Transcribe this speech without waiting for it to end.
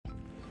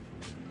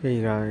Hey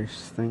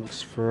guys,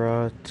 thanks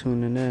for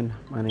tuning in.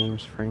 My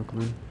name's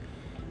Franklin,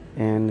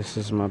 and this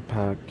is my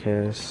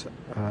podcast,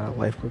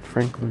 Life with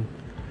Franklin.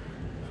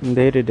 From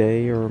day to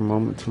day or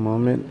moment to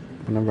moment,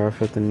 whenever I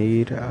feel the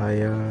need,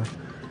 I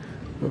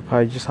will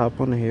probably just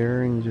hop on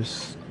here and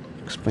just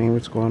explain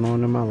what's going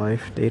on in my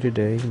life, day to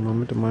day,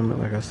 moment to moment,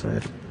 like I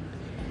said.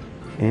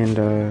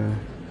 And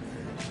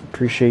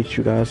appreciate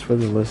you guys for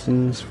the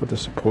listens, for the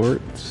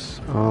supports.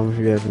 If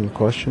you have any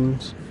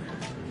questions,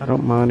 I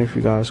don't mind if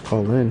you guys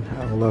call in.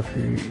 I would love for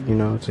you,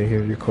 to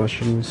hear your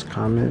questions,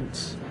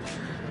 comments,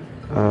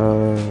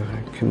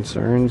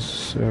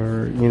 concerns,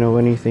 or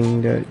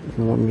anything that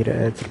you want me to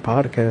add to the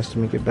podcast to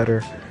make it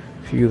better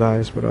for you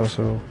guys, but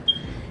also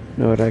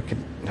know that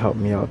could help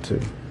me out too.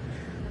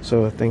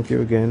 So thank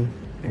you again,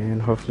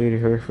 and hopefully to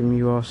hear from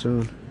you all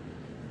soon.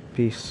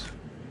 Peace.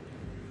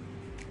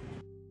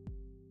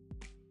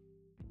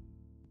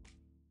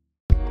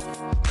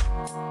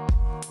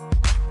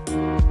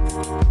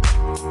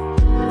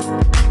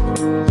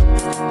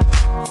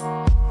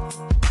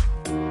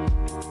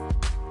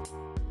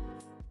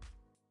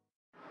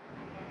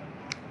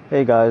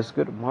 Hey guys,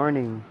 good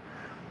morning.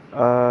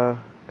 Uh,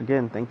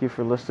 Again, thank you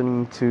for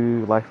listening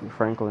to Life with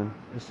Franklin.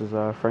 This is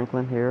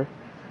Franklin here,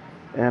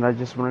 and I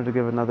just wanted to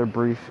give another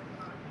brief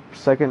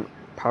second,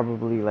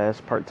 probably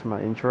last part to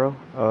my intro.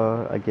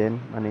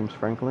 Again, my name's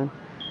Franklin.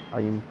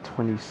 I am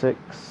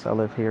 26. I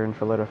live here in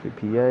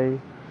Philadelphia,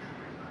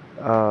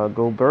 PA.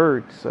 Go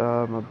Birds.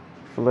 My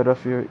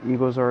Philadelphia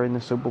Eagles are in the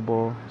Super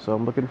Bowl, so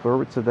I'm looking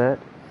forward to that.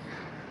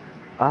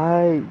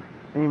 I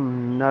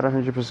am not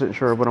 100%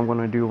 sure what I'm going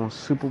to do on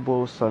Super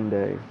Bowl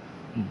Sunday,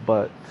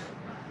 but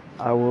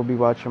I will be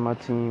watching my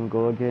team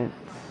go against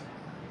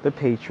the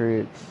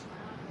Patriots.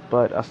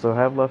 But I still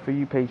have love for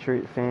you,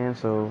 Patriot fans,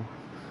 so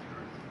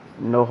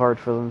no hard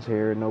feelings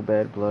here, no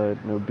bad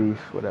blood, no beef,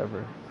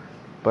 whatever.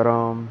 But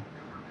I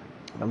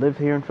live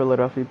here in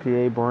Philadelphia,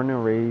 PA, born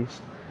and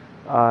raised.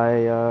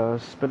 I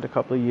spent a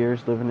couple of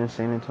years living in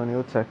San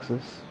Antonio,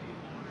 Texas.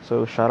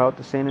 So shout out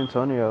to San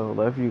Antonio.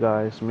 Love you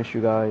guys. Miss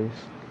you guys.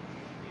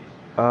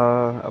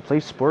 I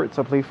play sports.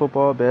 I play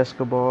football,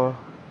 basketball,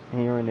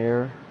 here and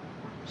there.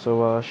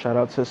 So shout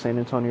out to San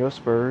Antonio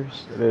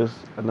Spurs. It is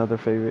another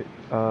favorite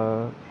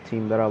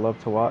team that I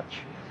love to watch.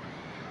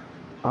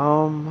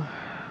 Um,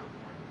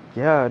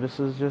 yeah, this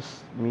is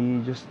just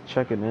me just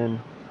checking in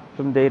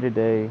from day to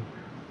day.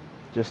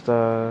 Just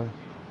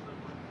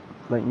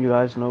letting you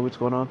guys know what's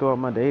going on throughout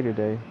my day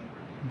today.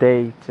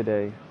 Day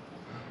today.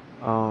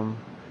 Um,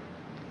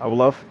 I would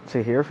love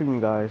to hear from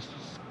you guys.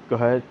 Just go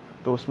ahead,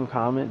 throw some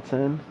comments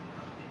in,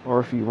 or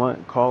if you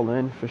want, call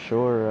in for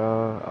sure.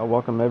 I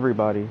welcome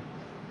everybody.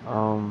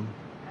 Um,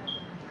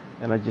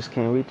 and I just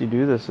can't wait to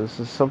do this. This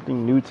is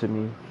something new to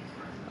me.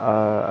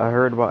 I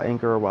heard about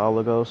Anchor a while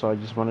ago, so I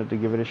just wanted to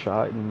give it a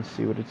shot and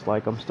see what it's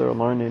like. I'm still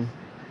learning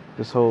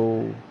this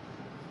whole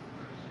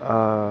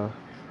uh,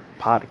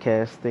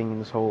 podcast thing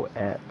and this whole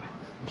app.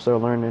 I'm still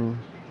learning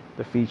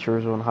the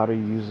features on how to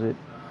use it.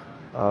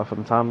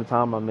 From time to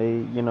time,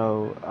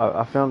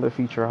 I found the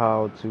feature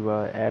how to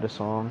add a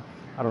song.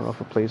 I don't know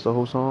if it plays the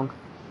whole song,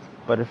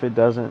 but if it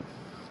doesn't,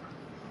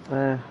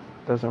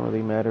 doesn't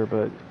really matter.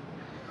 But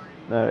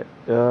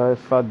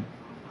if I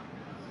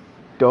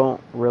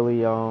don't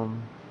really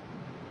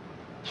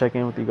check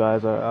in with you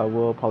guys, I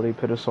will probably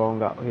put a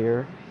song out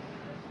here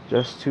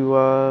just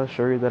to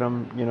show you that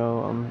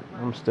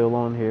I'm still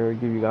on here.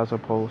 Give you guys a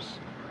post.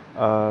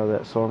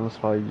 That song is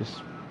probably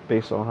just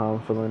based on how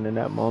I'm feeling in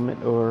that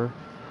moment or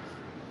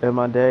in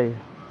my day.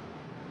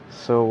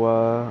 So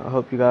I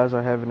hope you guys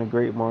are having a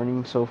great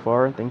morning so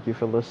far. Thank you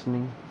for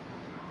listening,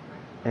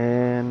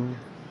 and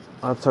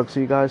I'll talk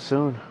to you guys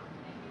soon.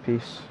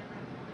 Peace.